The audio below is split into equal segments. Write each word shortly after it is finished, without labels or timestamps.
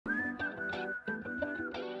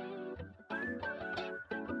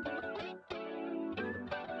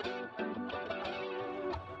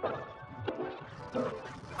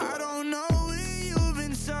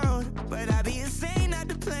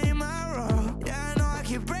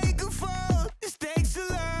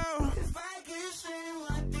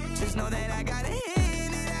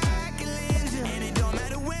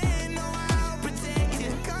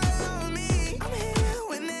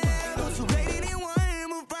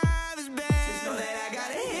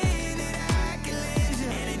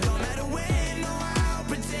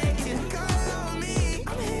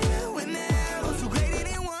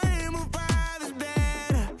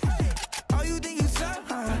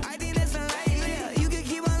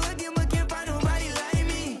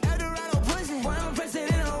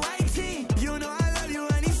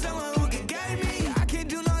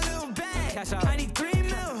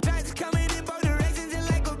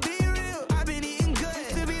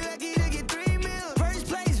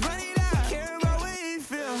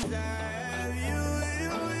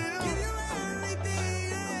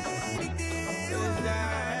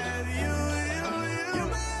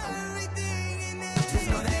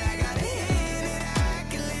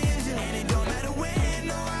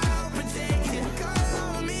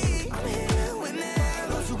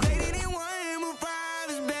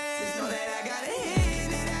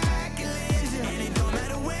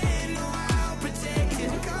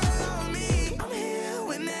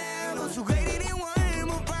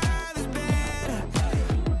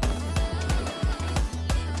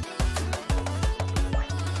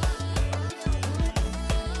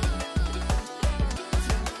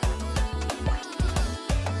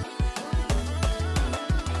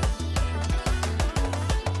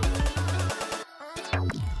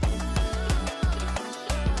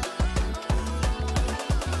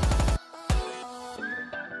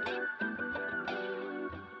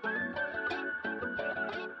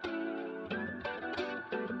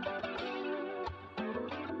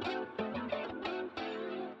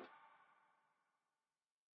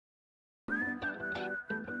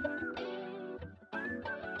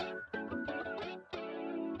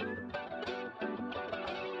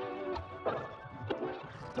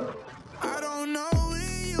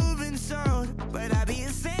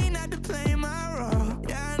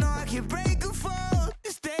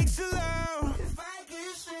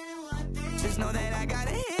Just know that I got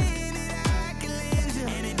a hand that I can lend you,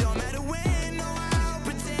 and it don't matter when, no, I'll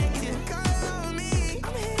protect you. Call on me,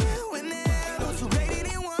 I'm here whenever. So great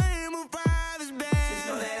anyone, move five is better. Just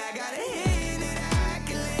know that I got a hand that I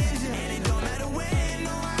can lend you, and it don't matter when,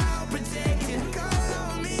 no, I'll protect you. Call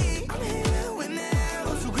on me, I'm here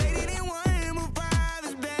whenever. So great anyone, move five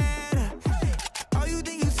is better. Oh, you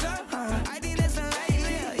think you suck? I think that's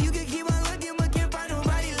unlikely. You can keep on looking, but can't find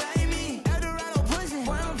nobody like me. Eldorado pushing,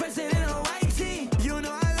 boy, I'm pressing in a white tee. You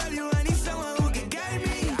know I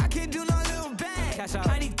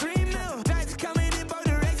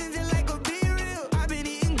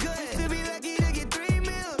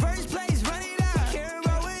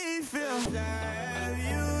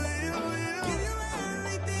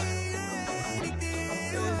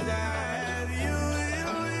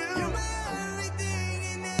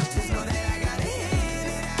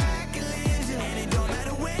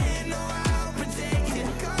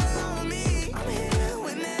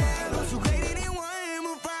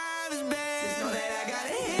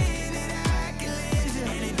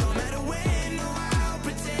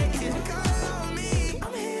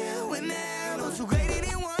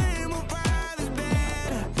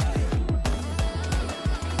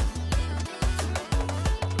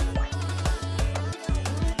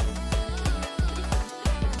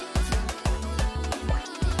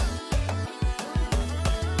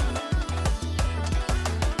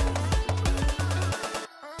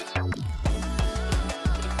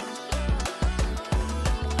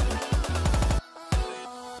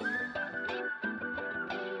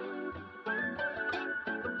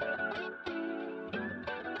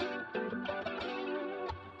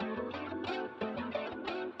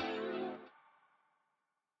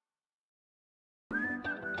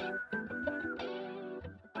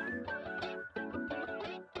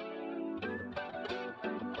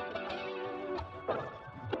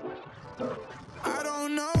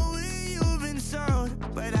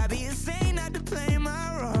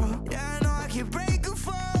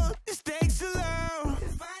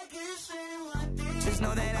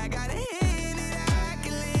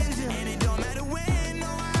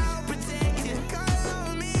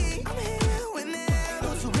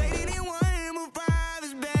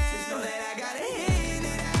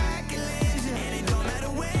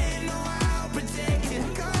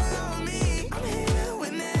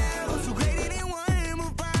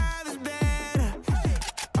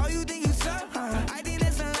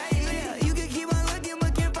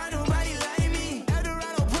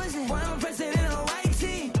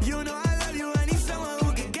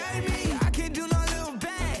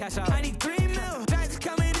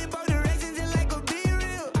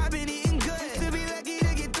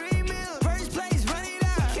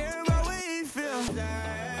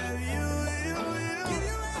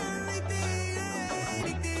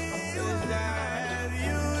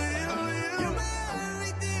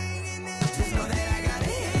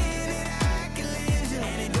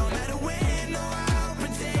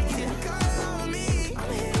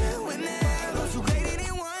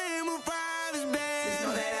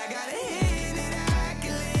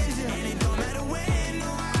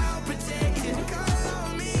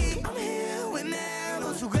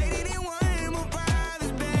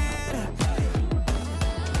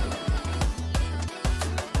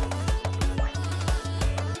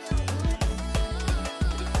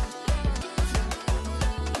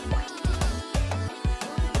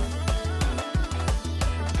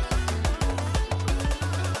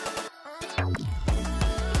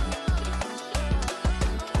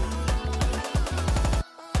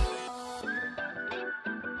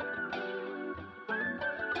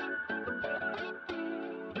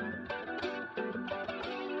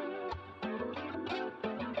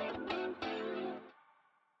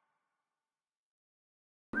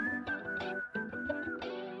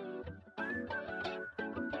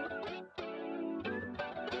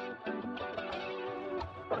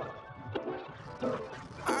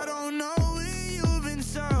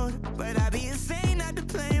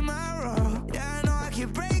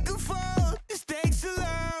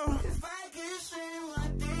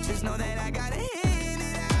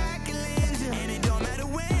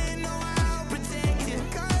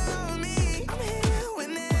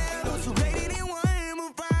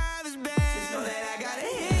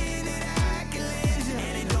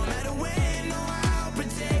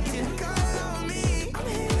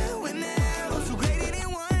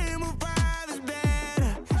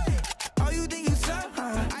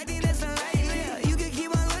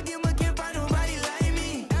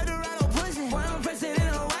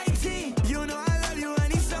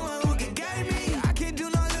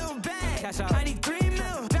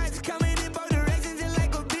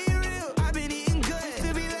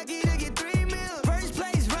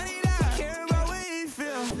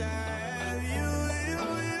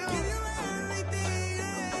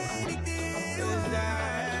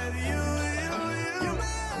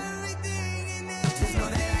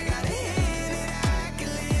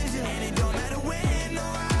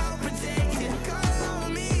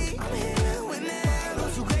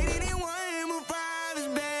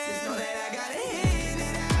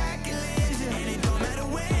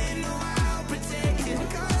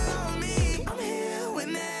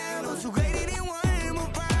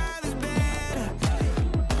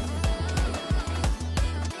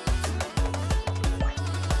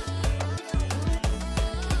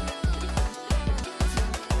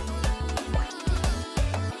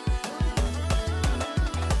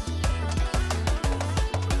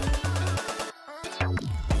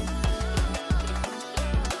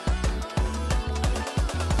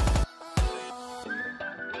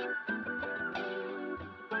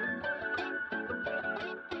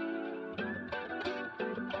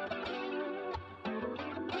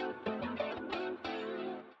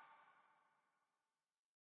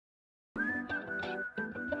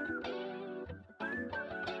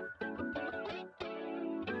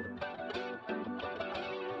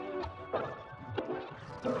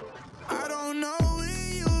I don't know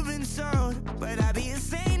when you've been sold, but I'd be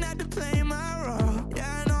insane not to play my role.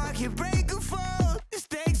 Yeah, I know I can break a fall,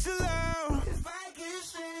 mistakes are low. If I can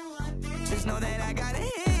say one thing, just know that I got a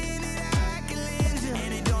hand that I can lend you.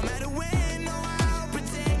 And it don't matter when, no, I'll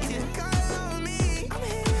protect you. Call on me, I'm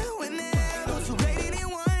here whenever. Those who rated in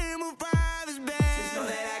one, move five is bad. Just know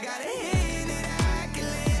that I got a hand that I can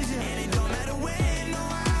lend you. And it don't matter when, no,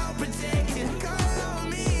 I'll protect you. Call on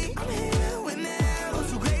me, I'm here whenever.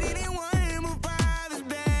 Those who rated in one, move five is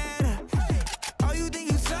bad. Oh, you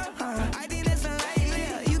think you suck? I think that's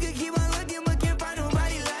unlikely. You can keep on looking, but can't find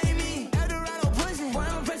nobody like me. Eldorado pushing, boy,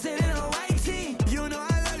 I'm pressing in a white tee. You know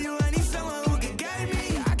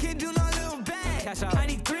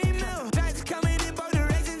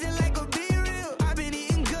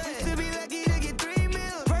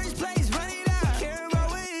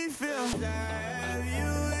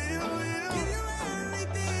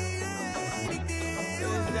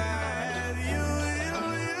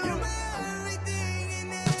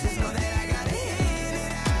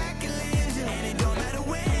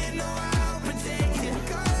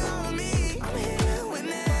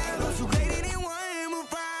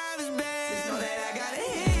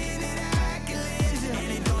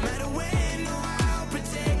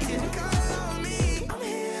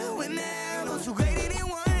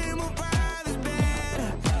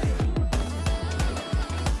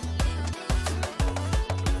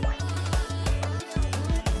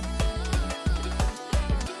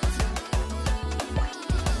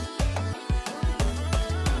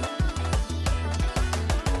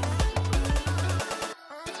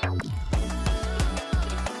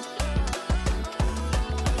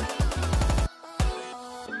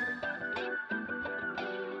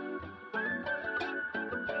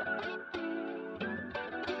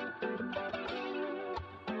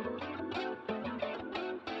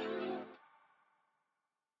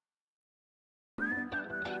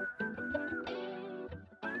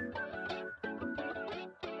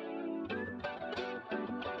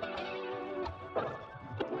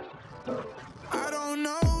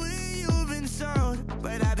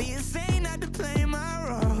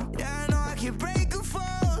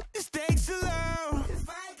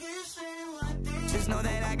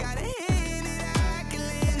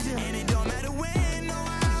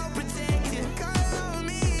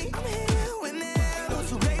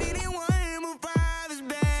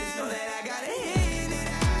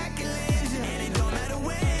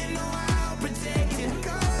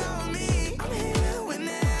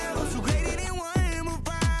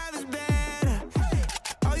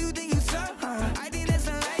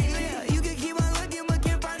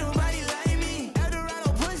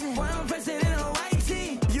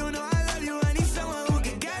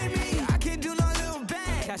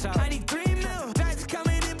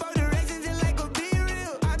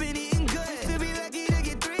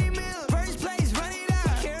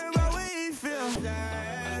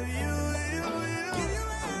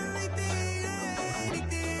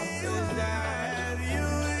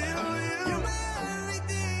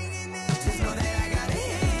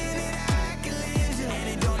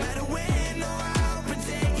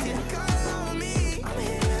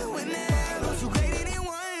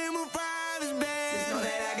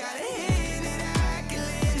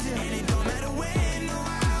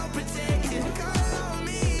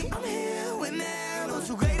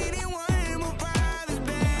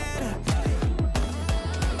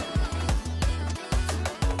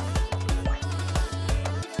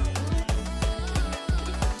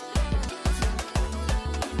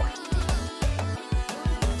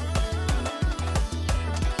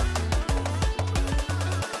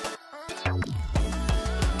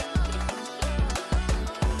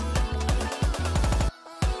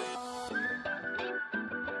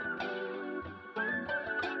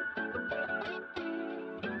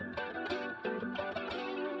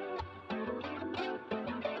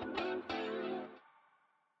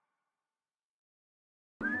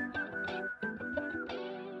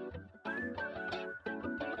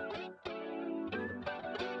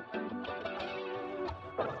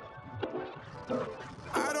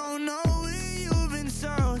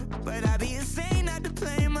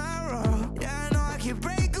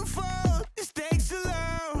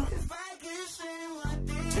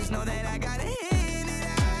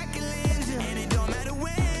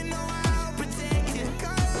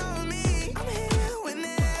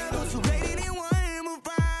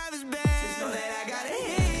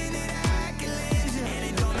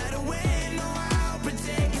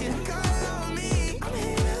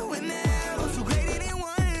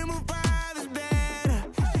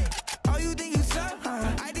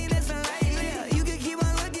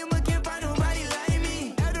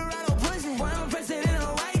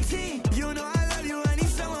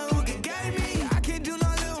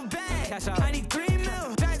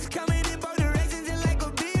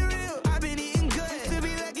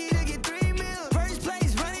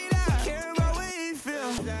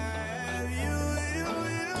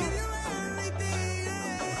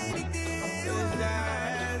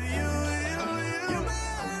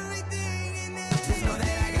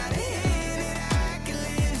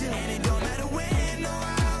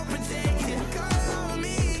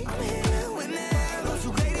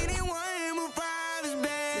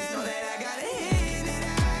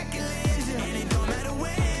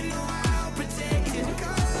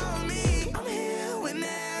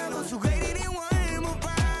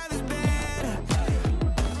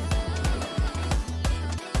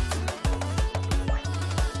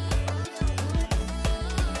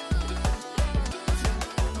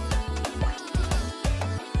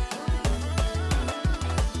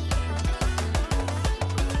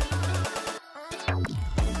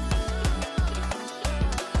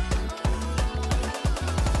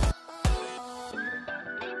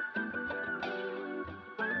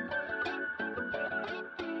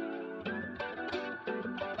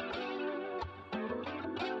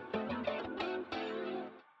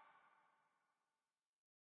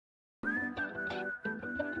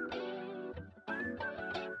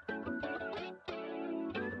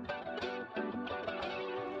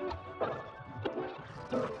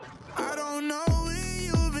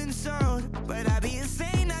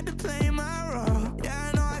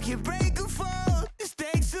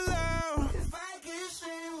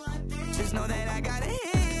Just know that I got a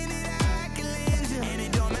hand that I can lend you, and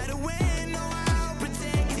it don't matter when, no, I'll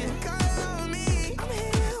protect you. Call on me, I'm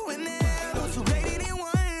here whenever. So greater than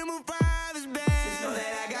one, move five is better. Just know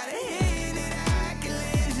that I got a hand that I can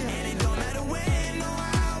lend you, and it don't matter when, no,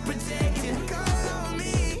 I'll protect you. Call on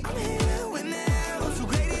me, I'm here whenever. So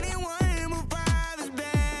greater than one, move five is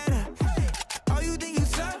better. Oh, you think you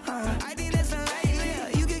suck? I think that's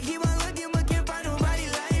unlikely. You can keep on looking, but can't find nobody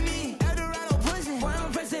like me. Eldorado pussy, why I'm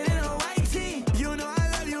pressing in a white tee. You know I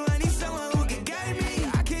love you, I need someone who can guide me.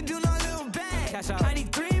 I can't do no little bag, I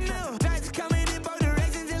need 3 mil. Shots coming in both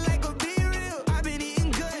directions and like a be real. I've been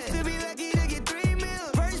eating good, to be lucky to get 3 mil.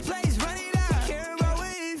 First place, run it up, care about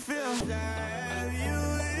what you feel. I have you,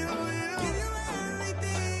 give you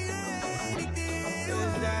everything, anything.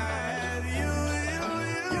 I have you,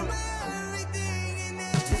 you're my everything,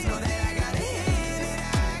 and just know that I got a hand that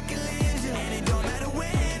I can lend you, and it don't matter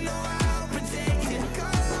when, no, I'll protect you.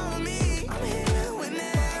 Call on me, I'm here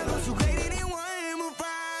whenever. So greater than one, move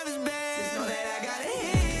five is better. Just know that I got a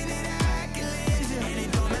hand that I can lend you, and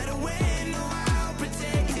it don't matter when, no, I'll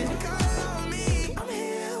protect you. Call on me, I'm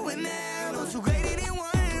here whenever. So greater than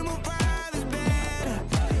one, move five is better.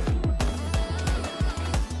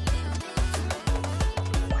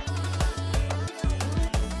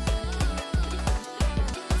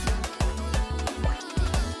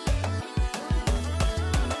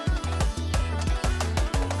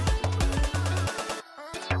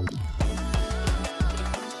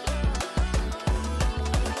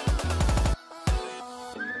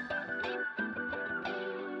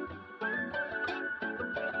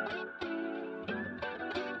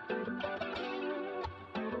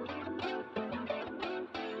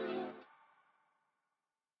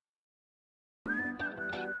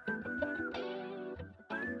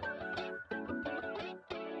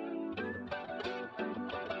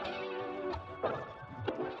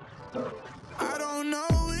 I don't know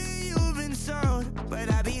when you've been sold, but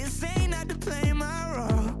I'd be insane not to play my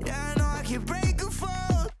role. Yeah, I know I can break or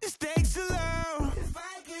fold, this takes a low. If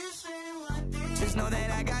I can say one thing, just know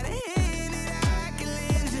that I got a hand that I can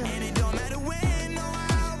lend you, and it don't matter when, no,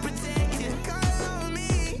 I'll protect you. Call on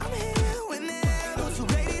me, I'm here whenever. So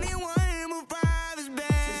greater than one, move five is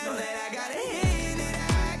better. Just know that I got a hand that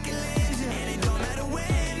I can lend you, and it don't matter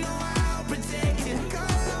when, no, I'll protect you.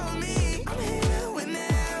 Call on me, I'm here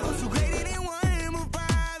whenever. So greater than one, move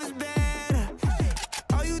five is better.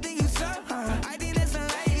 Oh, you think you suck? I think that's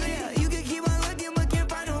unlikely. You can keep on looking, but can't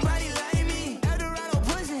find nobody like me. Eldorado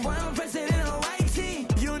pussy, why I'm pressing in a white tee.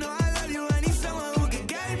 You know I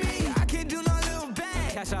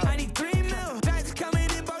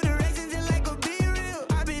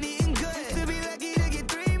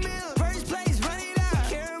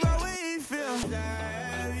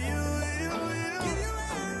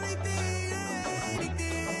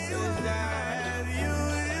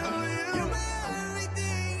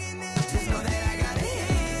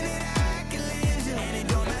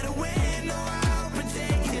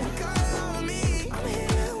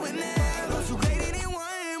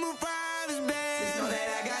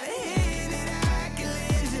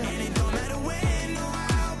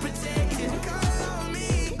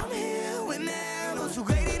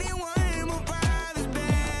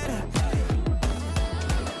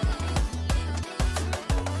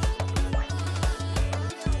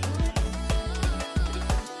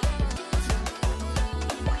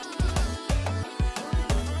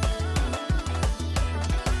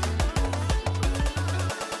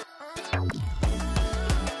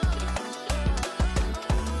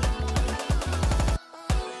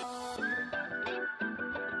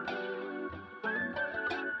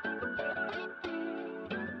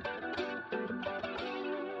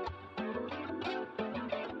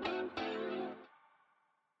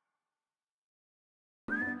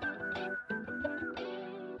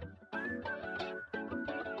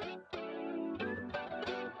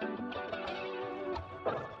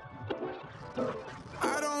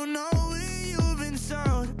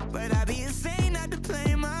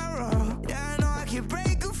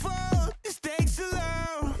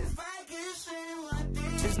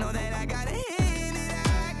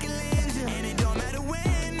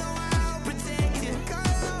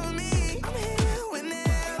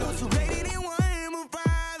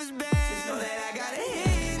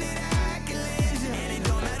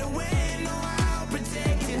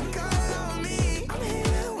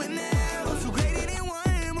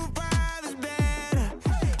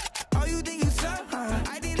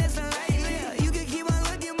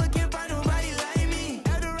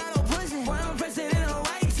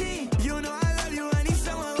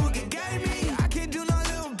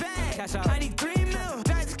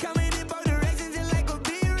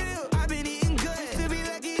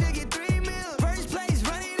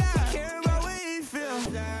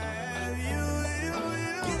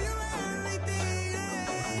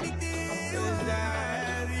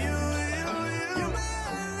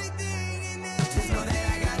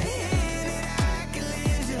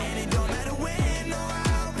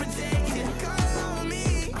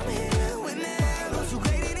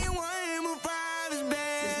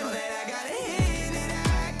Know that I got a hand that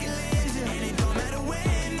I can lend you, and it don't matter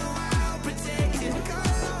when, no, I'll protect you.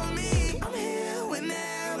 Call on me, I'm here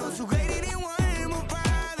whenever. So greater than one, more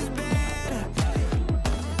five is better.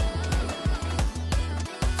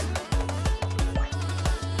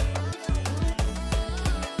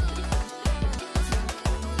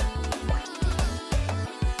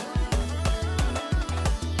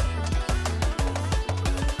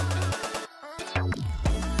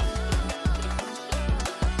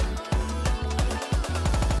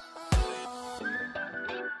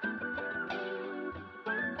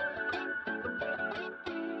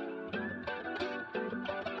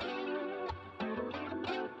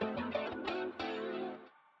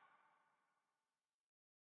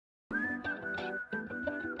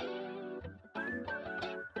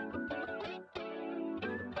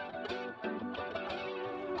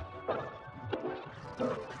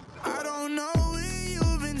 I don't know where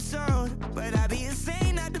you've been sold, but I'd be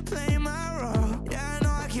insane not to play my role. Yeah, I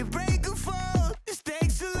know I can break a fall, the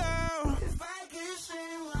stakes are low. If I could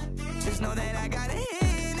say one thing, just know that I got a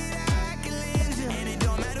hand that I can lend you, and it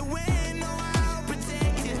don't matter when, no, I'll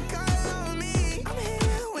protect you. Call on me, I'm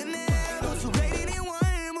here whenever. So greater than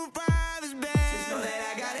one, more five is better. Just know that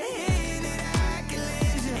I got a hand that I can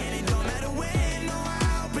lend you, and it don't matter when, no,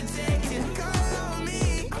 I'll protect you. Call on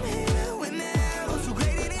me, I'm here whenever. So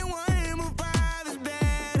greater than one, more five is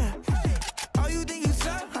better. Oh, you think you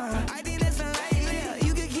suck? I think that's unlikely.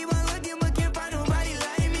 You can keep on looking, but can't find nobody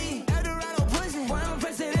like me. Eldorado pushing, why I'm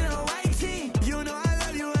pressing in a white tee. You know I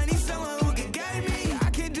love you, I need someone who can guide me. I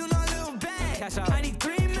can't do no little bag, cash out. I need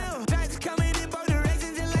 3 mil. Tracks coming in both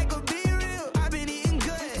directions, just like a be real. I've been eating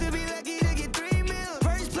good, to be lucky to get 3 mil.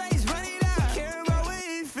 First place, run it up, care about what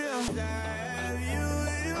you feel. I have you,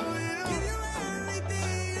 give you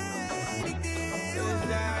everything, anything.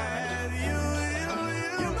 I have you,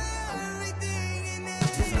 you're my everything, and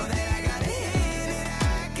just know that I got a hand that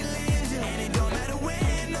I can lend you, and it don't matter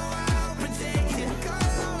when, no, I'll protect you.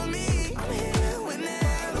 Call on me, I'm here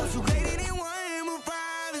whenever. So greater than one, more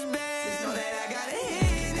five is better. Just know that I got a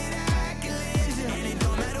hand that I can lend you, and it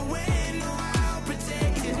don't matter when, no, I'll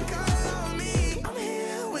protect you. Call on me, I'm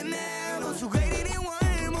here whenever. So greater than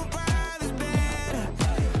one, more five is better.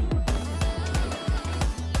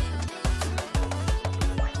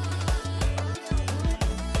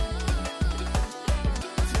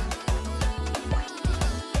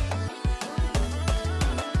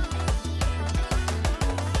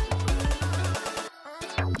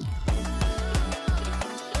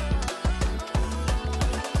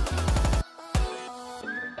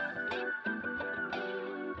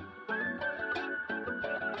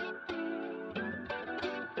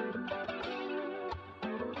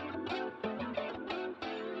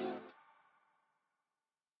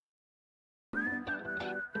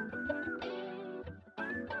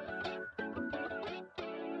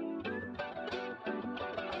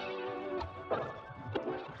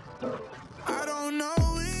 I don't know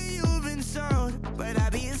where you've been sold, but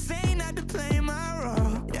I'd be insane not to play my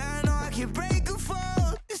role. Yeah, I know I can break a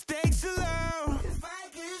fall, the stakes are low. If I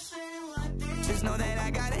could say one thing, just know that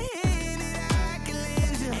I got a hand that I can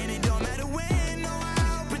lend you, and it don't matter when, no,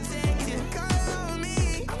 I'll protect you. Call on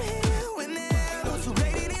me, I'm here whenever. So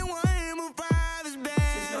greater than one, more five is better.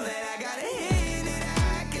 Just know that I got a hand that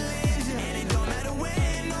I can lend you, and it don't matter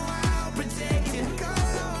when, no, I'll protect you.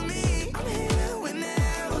 Call on me, I'm here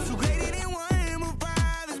whenever. So greater than one, more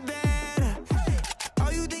five is better. Oh,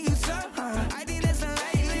 you think you suck? I think that's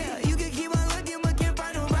unlikely. You can keep on looking, but can't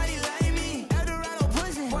find nobody like me. Eldorado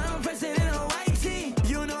pushing, why I'm pressing in a white tee.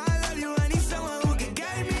 You know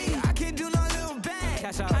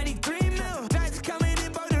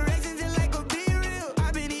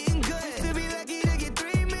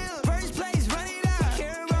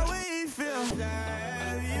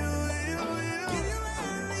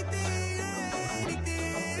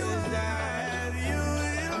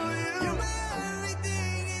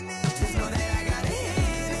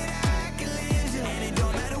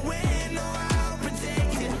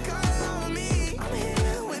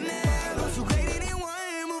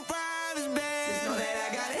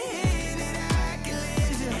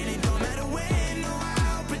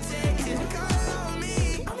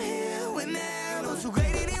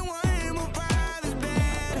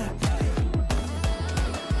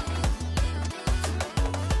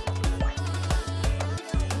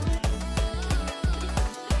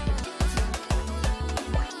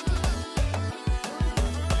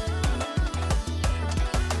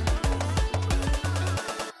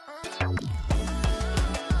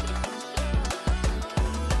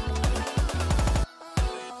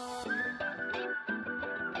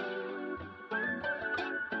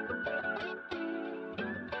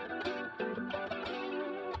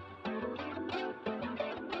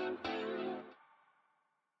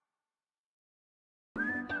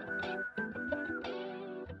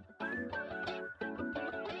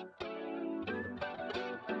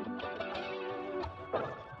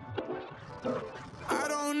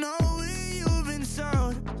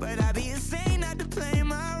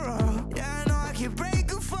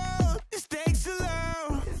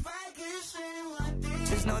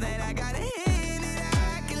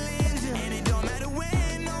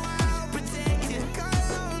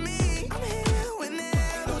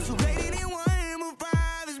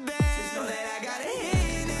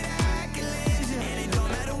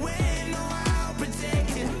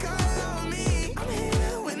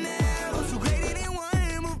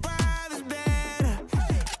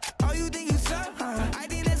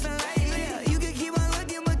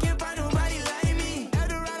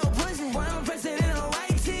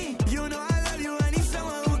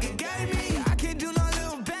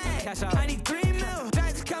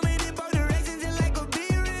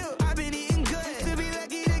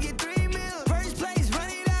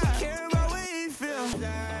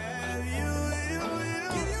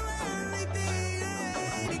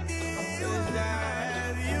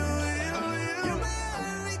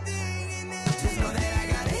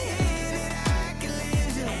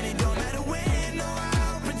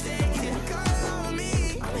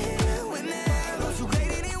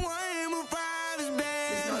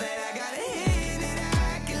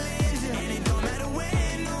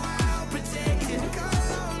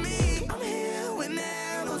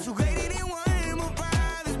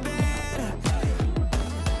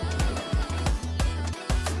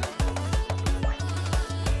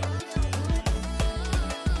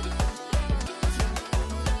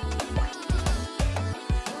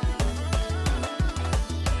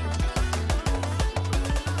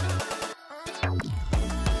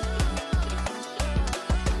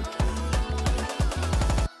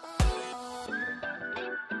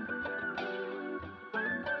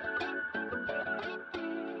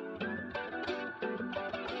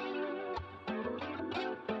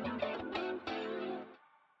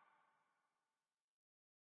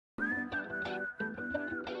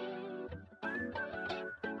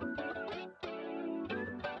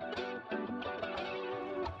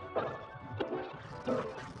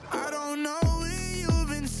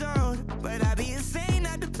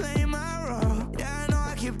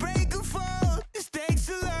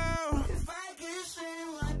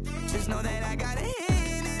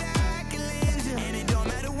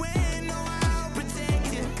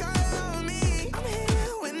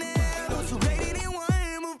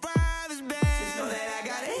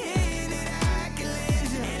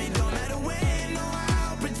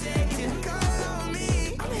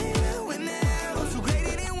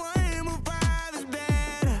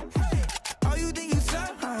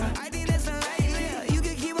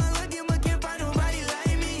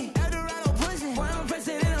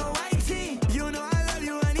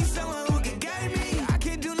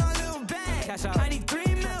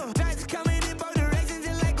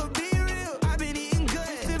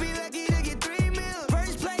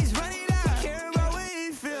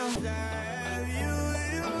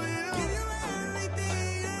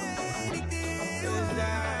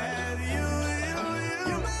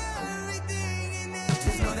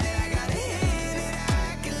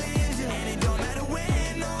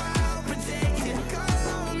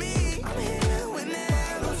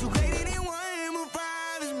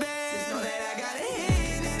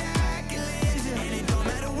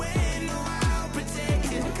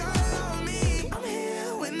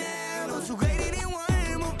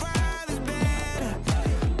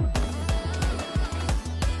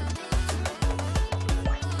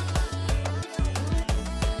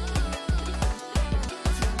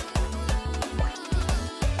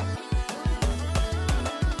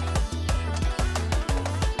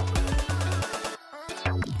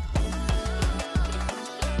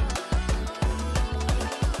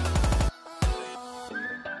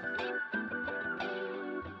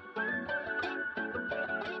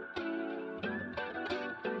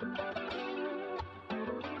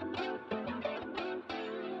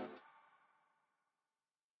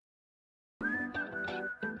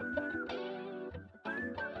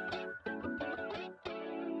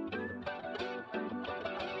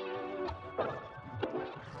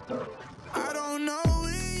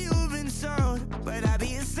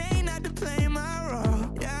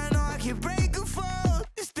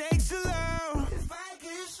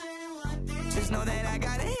Just know that I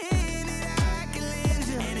got a hand that I can lend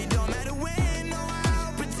you, and it don't matter when, no,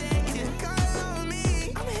 I'll protect you. Call on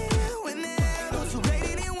me, I'm here whenever. So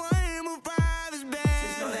rated in one, move 5 is bad.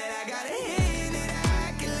 Just know that I got a hand that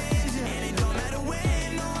I can lend you, and it don't matter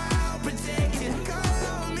when, no, I'll protect you. Call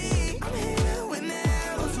on me, I'm here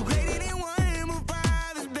whenever. So rated in one, move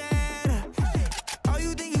 5 is bad. Oh,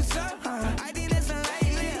 you think you suck? I think that's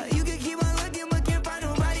unlikely. You can keep on looking, but can't find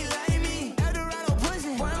nobody like me. Eldorado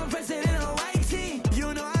pushing, why I'm pressing in a white tee.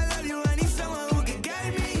 You know I love you, I need someone who can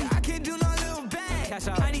guide me. I can't do no little bag, cash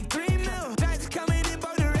out. I need 3 mil. Drives coming in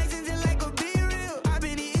both directions, just like a be real. I've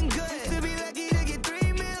been eating good, to be lucky to get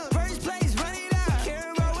 3 mil. First place, run it up,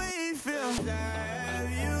 care about what you feel. I have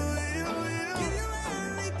you, give you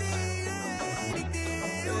everything, anything.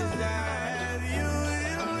 I have you,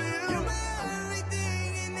 you're my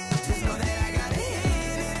everything, and just know that I got a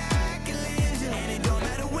hand that I can lend you, and it don't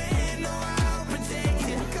matter when, no, I'll protect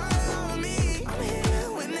you. Call on me, I'm here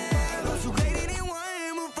whenever. So rated in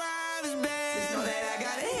one, move 5 is bad. Just know that I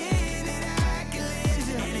got a hand that I can lend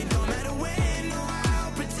you, and it don't matter when, no,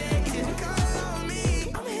 I'll protect you. Call on me,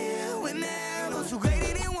 I'm here whenever. So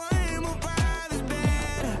rated in one, move 5 is bad.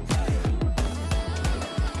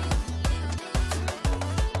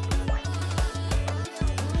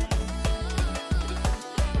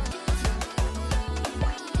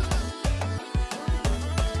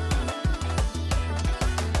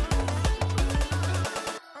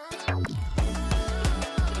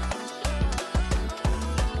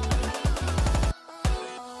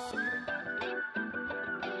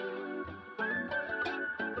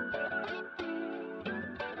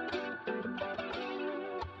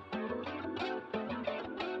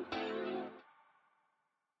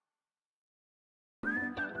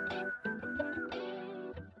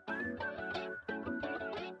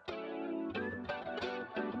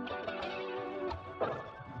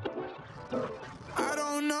 I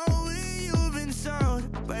don't know where you've been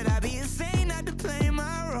sold, but I'd be insane not to play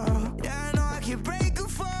my role. Yeah, I know I can break a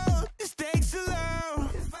fall, the stakes are low.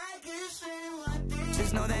 If I could say one thing,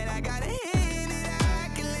 just know that I got a hand that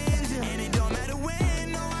I can lend you, and it don't matter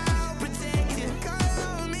when, no, I'll protect you. Call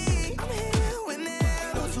on me, I'm here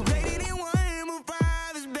whenever. So rated in one, move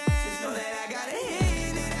 5 is bad. Just know that I got a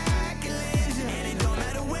hand that I can lend you, and it don't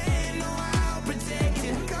matter when, no, I'll protect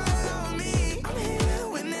you. Call on me, I'm here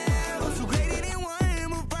whenever. So rated in one,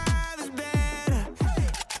 move 5 is bad.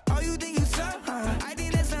 Oh, you think you suck? I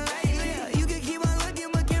think that's unlikely. You can keep on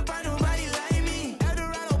looking, but can't find nobody like me.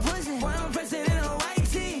 Eldorado pushing, why I'm pressing in a white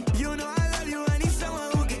tee. You know I love you, I need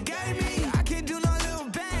someone who can guide me. I can't do no little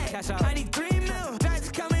bag, cash out. I need 3 mil. Drives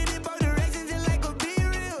coming in both directions, just like a be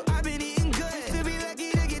real. I've been eating good, to be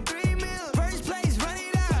lucky to get 3 mil. First place, run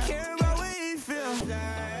it up, care about what you feel. I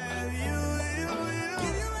have you,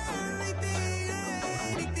 give you everything,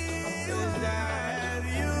 anything. I have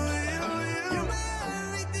you, you're my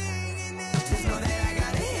everything, and just know that I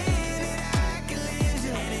got a hand that I can lend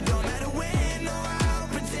you, and it don't matter when, no, I'll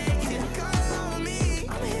protect you. Call on me,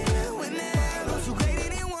 I'm here whenever. So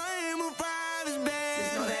rated in one, move 5 is bad.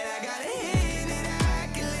 Just know that I got a hand that I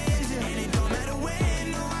can lend you, and it don't matter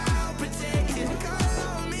when, no, I'll protect you. Call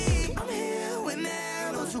on me, I'm here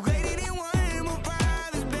whenever. So rated in one, move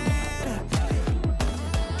 5 is bad.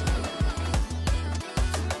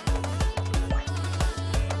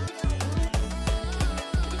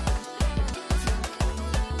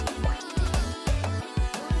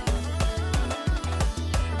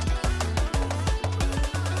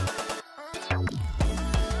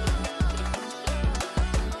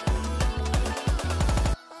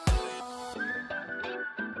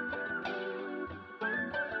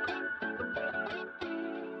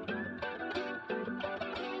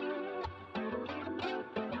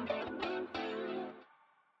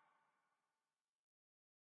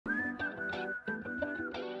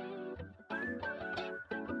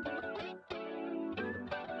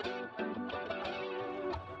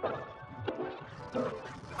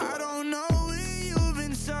 I don't know where you've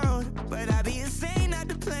been sold, but I'd be insane not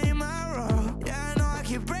to play my role. Yeah, I know I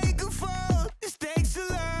can break a fall, the stakes are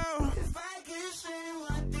low. If I could say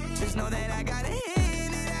one thing, just know that I got a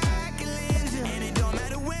hand that I can lend you, and it don't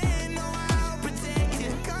matter when, no, I'll protect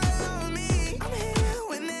you. Call on me, I'm here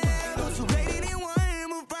whenever. So rated in one,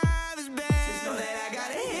 move 5 is bad. Just know that I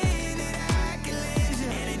got a hand that I can lend you,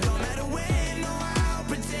 and it don't matter when, no, I'll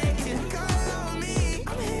protect you. Call on me,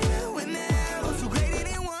 I'm here whenever. So rated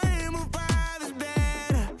in one, move 5 is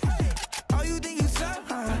bad. Oh, you think you suck?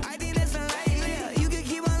 I think that's unlikely. You can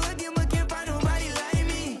keep on looking, but can't find nobody like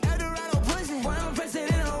me. Eldorado pushing, why I'm pressing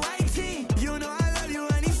in a white tee. You know I love you,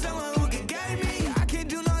 I need someone who can guide me. I can't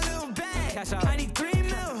do no little bag, cash out. I need 3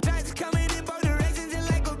 mil. Drives coming in both directions, just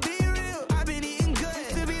like a be real. I've been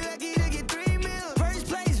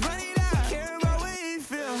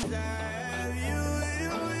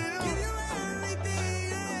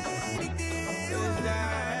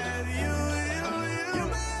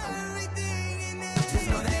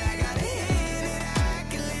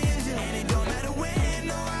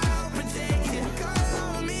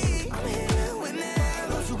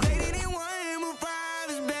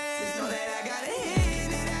Just know that I got a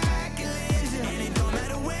hand that I can lend you, and it don't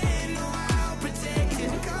matter when, no, I'll protect you.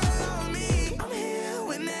 Call on me, I'm here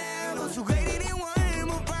whenever. So great anyone,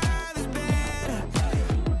 more five is better.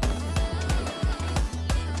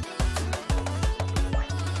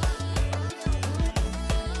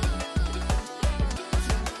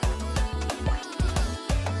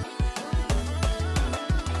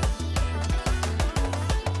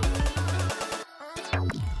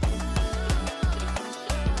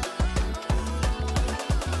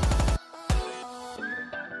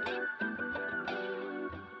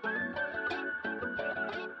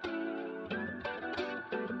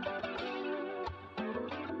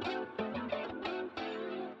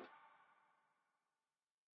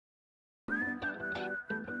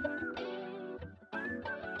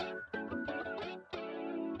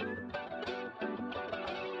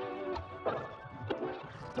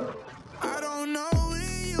 I don't know what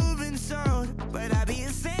you've been told, but I'd be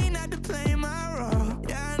insane not to play my role.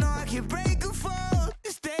 Yeah, I know I can break a fall,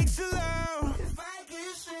 the stakes are low. If I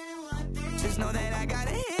can say one thing, just know that I got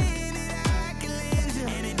a hand that I can lend you,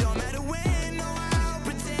 and it don't matter when, no, I'll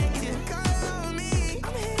protect you. Call on me,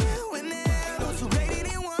 I'm here whenever. So great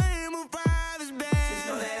anyone, more five is better. Just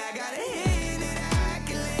know that I got a hand that I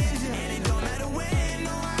can lend you, and it don't matter when,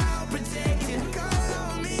 no, I'll protect you. Call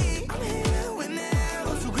on me, I'm here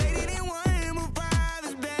whenever. So great anyone, more five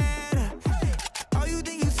is better. Oh, you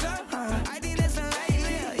think you tough, huh? I think that's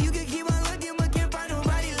unlikely. You can keep on looking, but can't find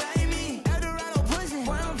nobody like me. Eldorado pushing,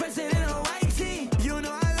 why I'm pressing in a white tee. You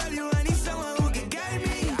know I love you, I need someone who can guide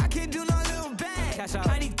me. I can't do no little bag,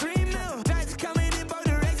 I need 3 mil. Tries coming in both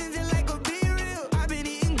directions and like a be real. I've been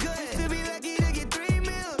eating good, to be lucky to get 3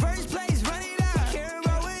 mil. First place, run it up, care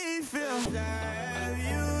about what you feel. I have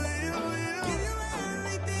you, give you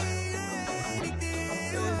everything, anything.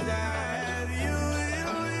 I have you,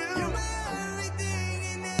 you're my everything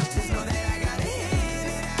in it. Just know that I got a hand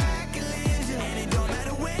that I can lend you, and it don't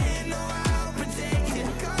matter when, no, I'll protect you.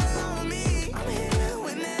 Call on me, I'm here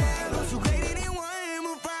whenever. So great anyone,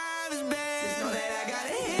 more five is better. Just know that I got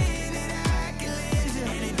a hand that I can lend you,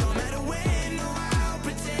 and it don't matter when, no, I'll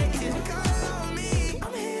protect you. Call on me,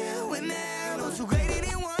 I'm here whenever. So great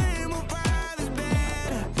anyone, more five is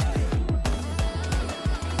better.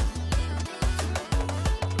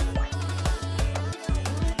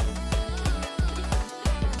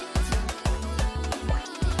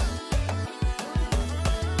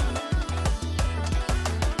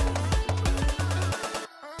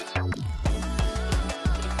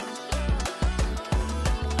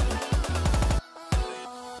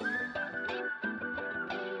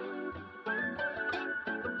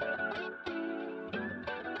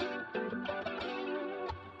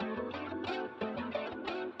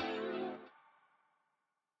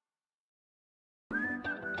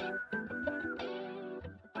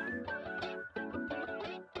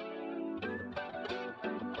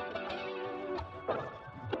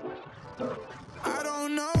 I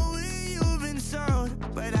don't know what you've been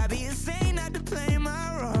told, but I'd be insane not to play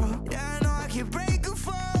my role. Yeah, I know I can break a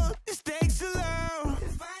fall, the stakes are low.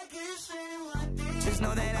 If I can say one thing, just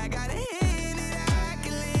know that I got a hand that I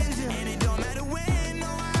can lend you, and it don't matter when, no,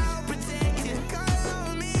 I'll protect you. Call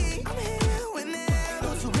on me, I'm here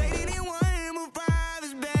whenever. So great anyone, more five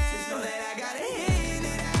is better. Just know that I got a hand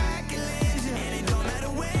that I can lend you, and it don't matter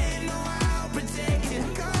when, no, I'll protect you.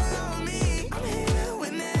 Call on me, I'm here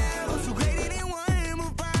whenever. So great anyone,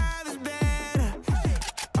 more five is better.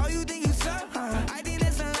 Oh, you think you tough, huh? I think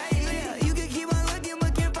that's unlikely. You can keep on looking,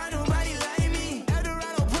 but can't find nobody like me.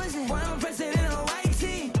 Eldorado pushing, why I'm pressing in a white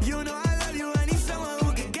tee. You know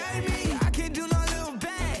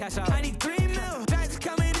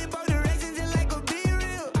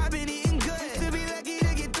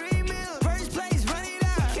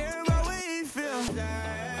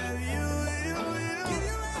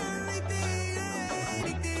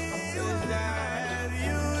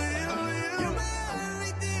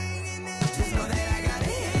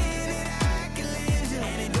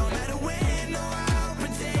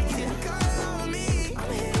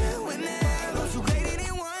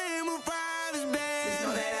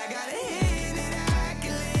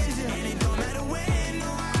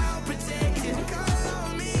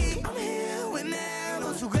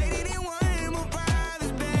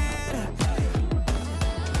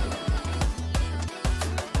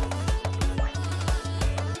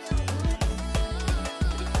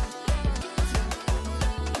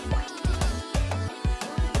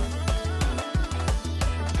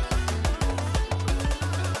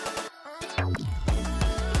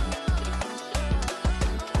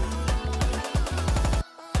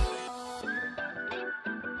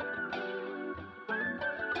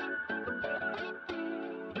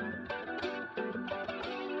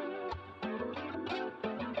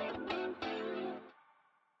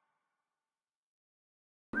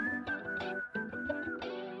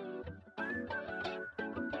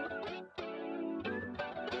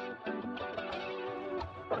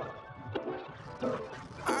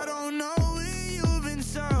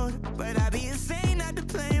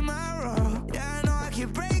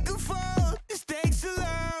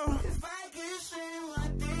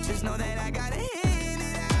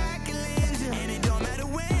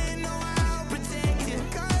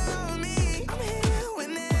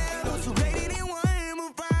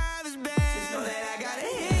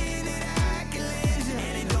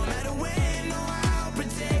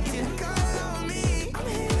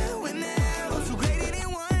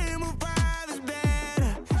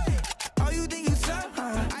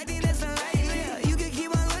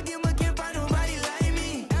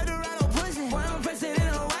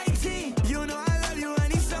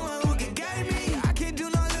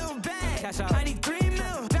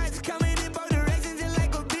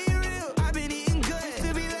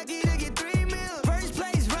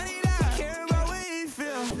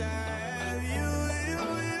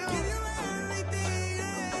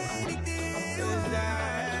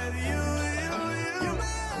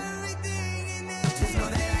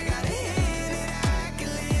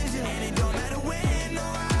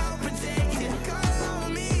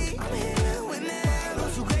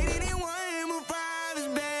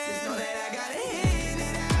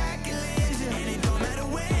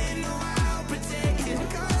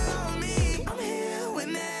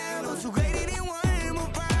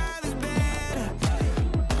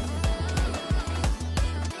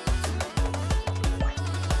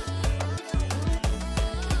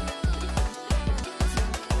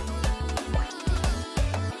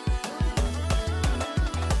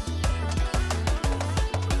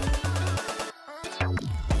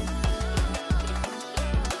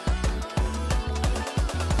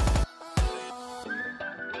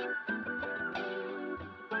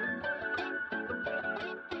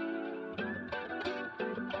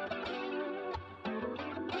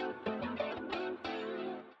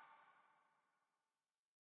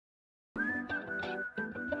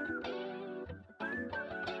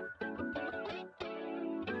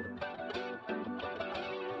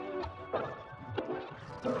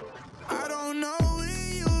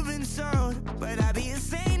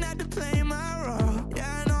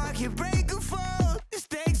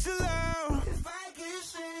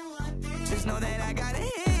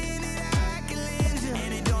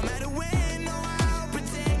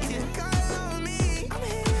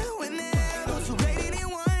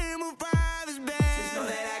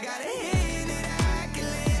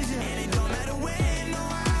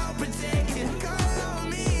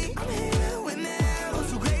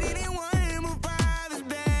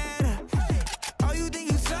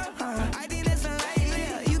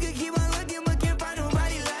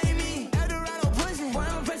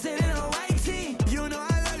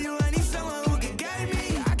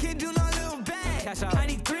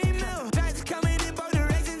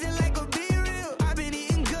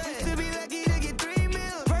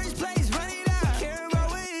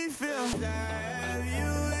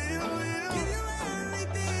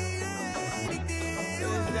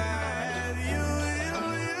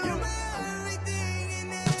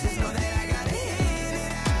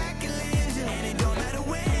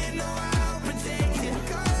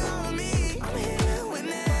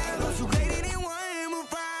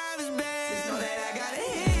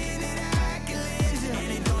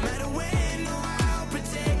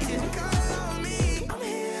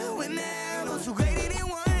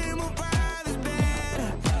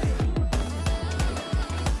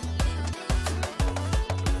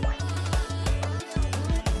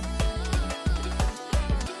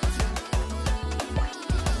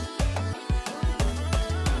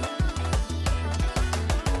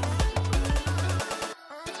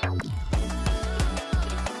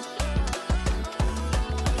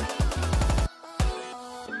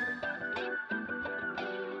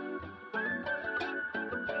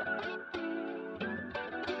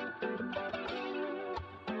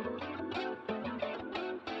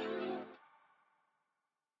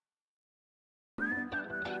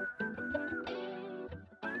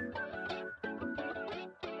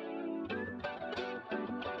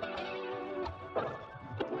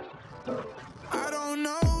I don't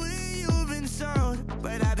know what you've been told,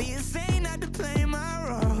 but I'd be insane not to play my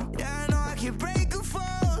role. Yeah, I know I can break or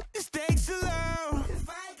fall, the stakes are low. If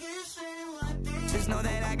I can say one thing, just know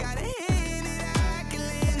that I got a hand that I can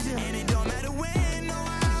lend you. And it don't matter when, no,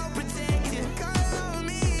 I'll protect you. Call on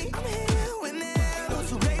me, I'm here whenever. Those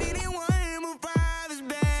who rated in one will five is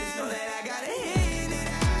bad. Just know that I got a hand that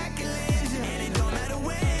I can lend you. And it don't matter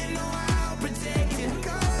when, no, I'll protect you.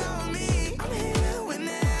 Call on me, I'm here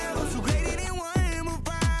whenever. Those who rated in one will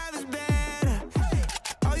five is bad.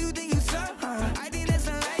 Oh, you think you tough, huh? I think that's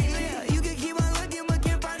unlikely. You can keep on looking, but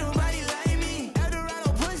can't find nobody like me.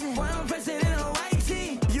 Eldorado pushing, why I'm pressing in a white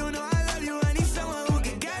tee. You know I love you, I need someone who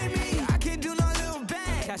can guide me. I can't do no little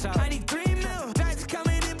bag, cash out. I need 3 mil. Drives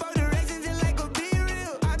coming in both directions and like a be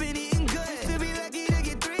real. I've been eating good, to be lucky to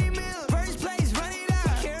get 3 mil. First place, run it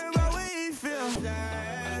up, care about what you feel. I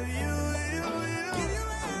have you, give you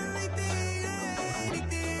everything,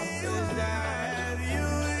 anything. I have you,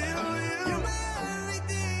 you're my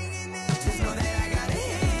everything in it. Just know that I got a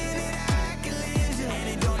hand that I can lend you. And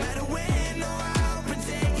it don't matter when, no, I'll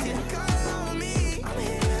protect you. Call on me, I'm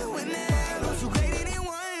here whenever. Those who rated in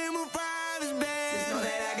one will five is bad. Just know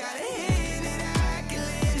that I got a hand that I can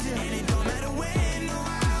lend you. And it don't matter when, no,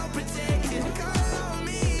 I'll protect you. Call on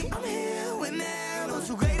me, I'm here whenever. Those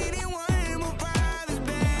who rated in one will five is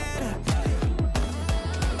bad.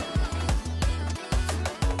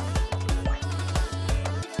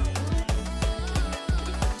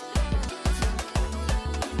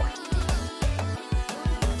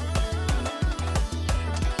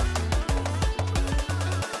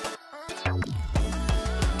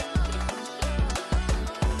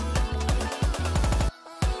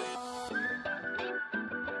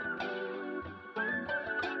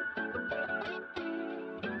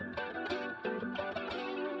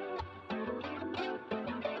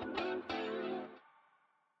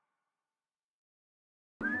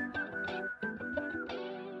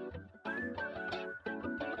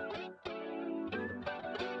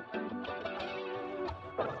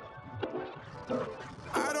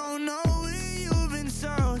 I don't know what you've been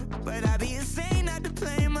told, but I'd be insane not to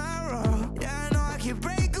play my role. Yeah, I know I can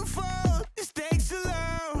break or fall, the stakes are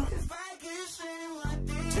low. If I can say one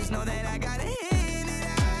thing, just know that I got a hand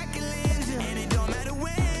that I can lend you. And it don't matter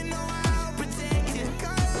when, no, I'll protect you.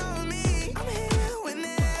 Call on me, I'm here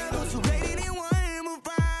whenever. Those who rated in one will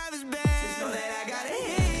five is bad. Just know that I got a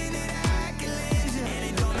hand that I can lend you. And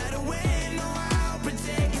it don't matter when, no, I'll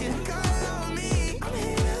protect you. Call on me, I'm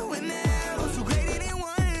here whenever. Those who rated in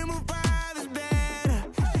one will five is bad.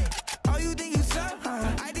 Oh, you think you tough,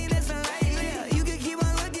 huh? I think that's unlikely. You can keep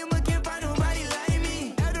on looking, but can't find nobody like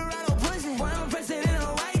me. Eldorado pushing, why I'm pressing in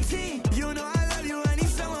a white tee. You know I love you, I need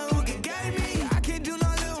someone who can guide me. I can't do no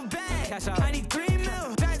little bag, cash out. I need 3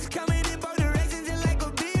 mil. Drives coming in both directions and like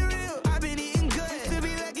a be real. I've been eating good, to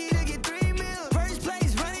be lucky to get 3 mil. First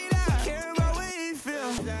place, run it up, care about what you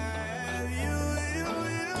feel. I have you,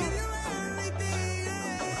 give you everything,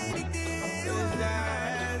 anything. I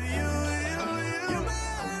have you, you're my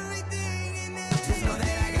everything in it. Just know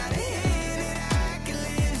that I got a hand that I can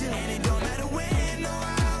lend you. And it don't matter when, no,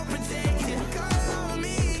 I'll protect you. Call on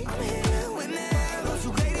me, I'm here whenever. Those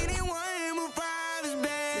who rated in one will five is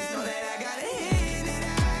bad. Just know that I got a hand that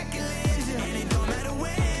I can lend you. And it don't matter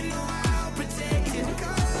when, no, I'll protect you.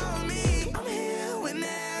 Call on me, I'm here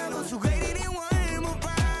whenever. Those who rated in one will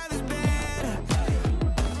five is bad.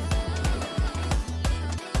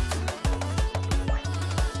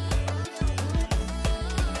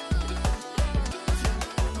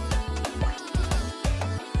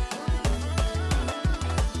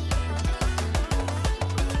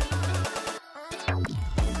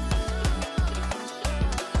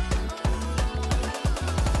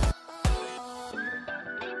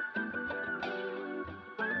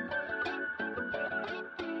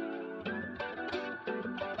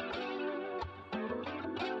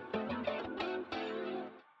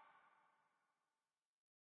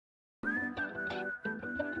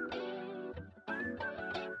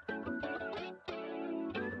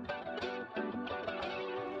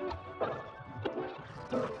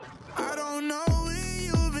 I don't know what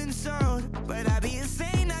you've been told, but I'd be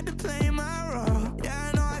insane not to play my role.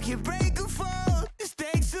 Yeah, I know I can break or fall, the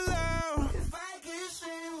stakes are low. If I can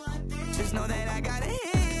say one thing, just know that I got a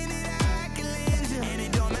hand that I can lend you. And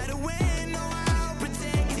it don't matter when, no, I'll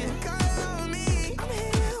protect you. Call on me, I'm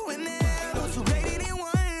here whenever. Those who rated in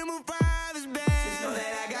one will five is bad. Just know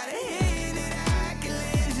that I got a hand that I can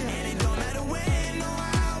lend you. And it don't matter when, no,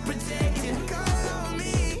 I'll protect you. Call on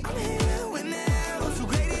me, I'm here whenever. Those who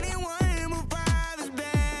rated in one will five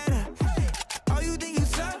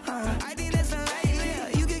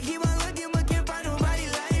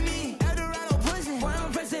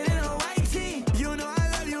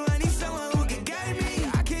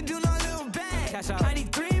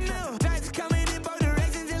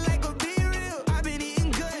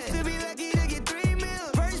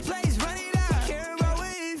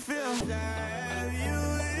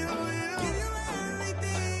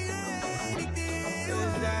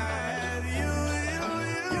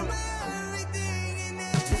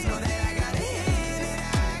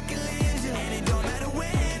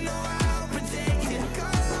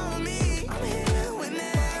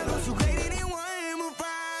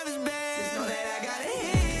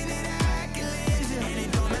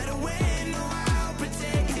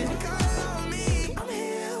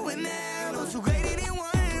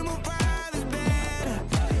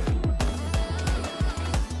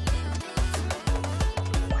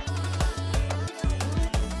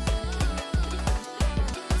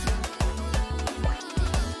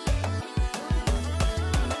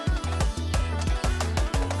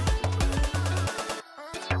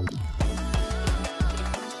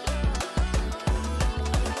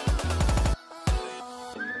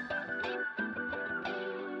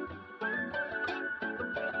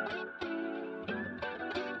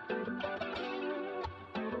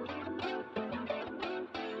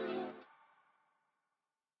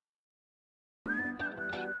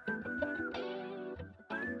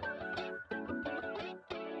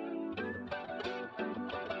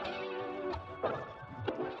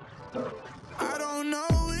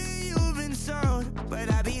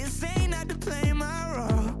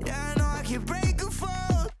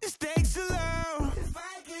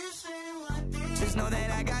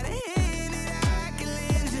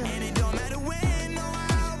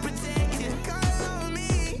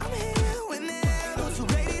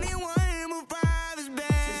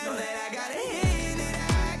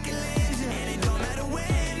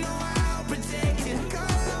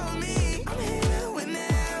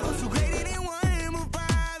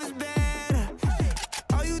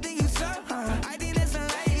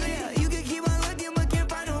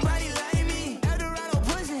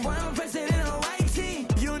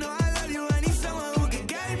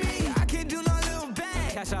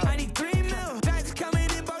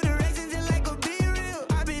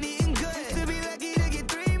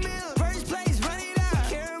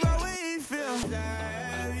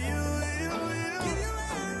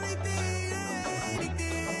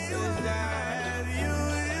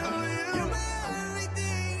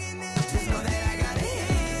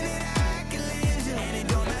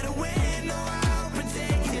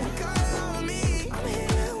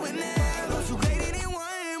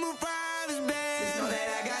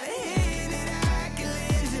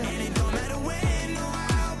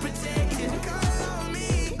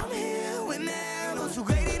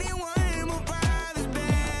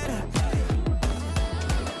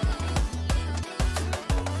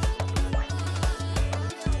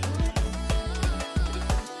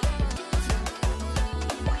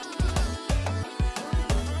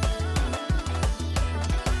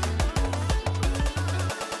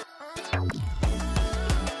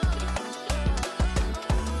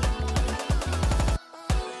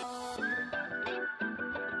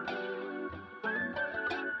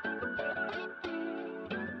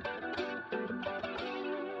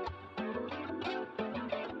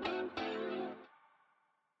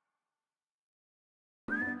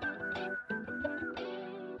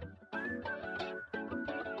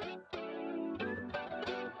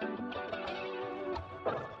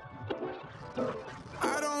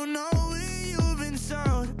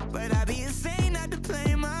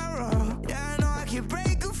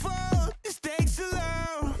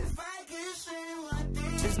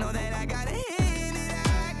Just know that I got a hand that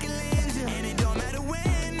I can lend you, and it don't matter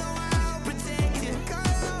when, no, I'll protect you.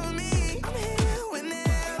 Call on me, I'm here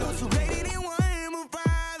whenever. Those who great it in one will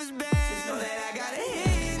five is better. Just know that I got a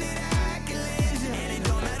hand that I can lend you, and it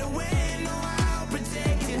don't matter when, no, I'll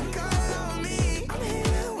protect you. Call on me, I'm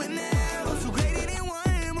here whenever. Those who great it in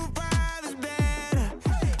one will five is better.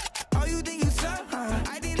 Oh, you think you suck?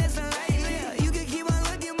 I think that's unlikely. You can keep on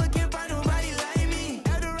looking, but can't find nobody like me.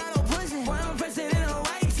 Eldorado pussy, why I'm pressing in a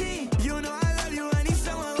white tee. You know I love you, I need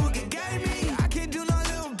someone who can guide me. I can't do no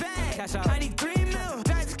little bag, cash out. I need 3 mil.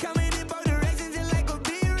 Tracks coming in both directions and like a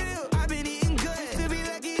be real. I've been eating good, to be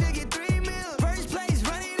lucky to get 3 mil. First place,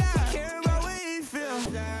 run it up, care about what you feel.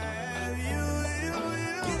 I have you,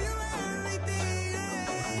 give you everything,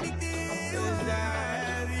 anything. I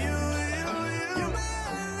have you, you're my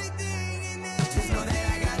everything, and just know that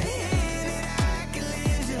I got a hand that I can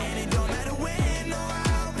lend you, and it don't matter when, no,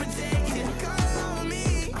 I'll protect you. Call on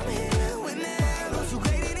me, I'm here whenever. Those who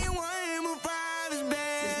great it in one will five is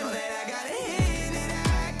better. Just know that I got a hand that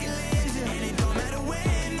I can lend you, and it don't matter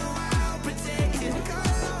when, no, I'll protect you.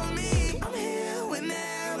 Call on me, I'm here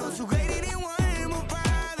whenever. Those who great it in one will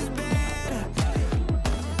five is better.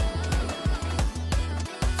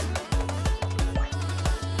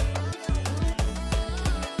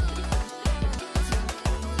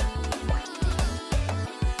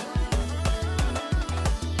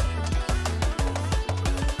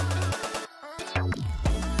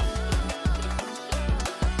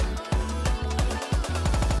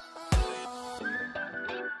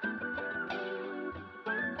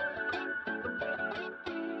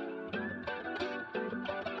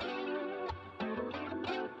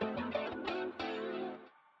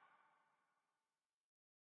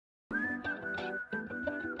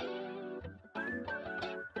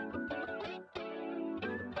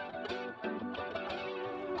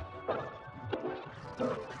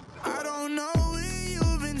 I don't know where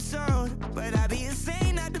you've been sold, but I'd be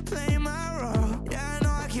insane not to play my role. Yeah, I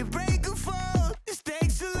know I can break a fold, the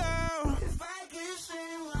stakes are low. If I can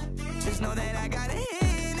say one thing, just know that I got a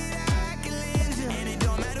hand that I can lend you, and it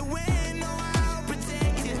don't matter when, no, I'll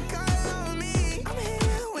protect you. Call on me, I'm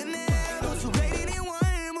here whenever. Those who great it in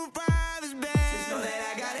one will five is better. Just know that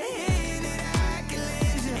I got a hand that I can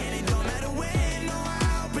lend you, and it don't matter when, no,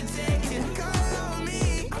 I'll protect you. Call on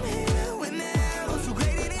me, I'm here whenever. Those who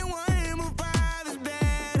great it in one will five is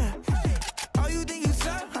better. Oh, you think you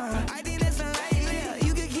suck? I think that's unlikely.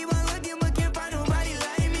 You can keep on looking, but can't find nobody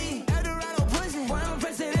like me. Eldorado pussy, why I'm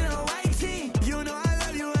pressing in a white tee. You know I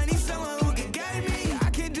love you, I need someone who can guide me. I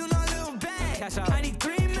can't do no little bag, cash out. I need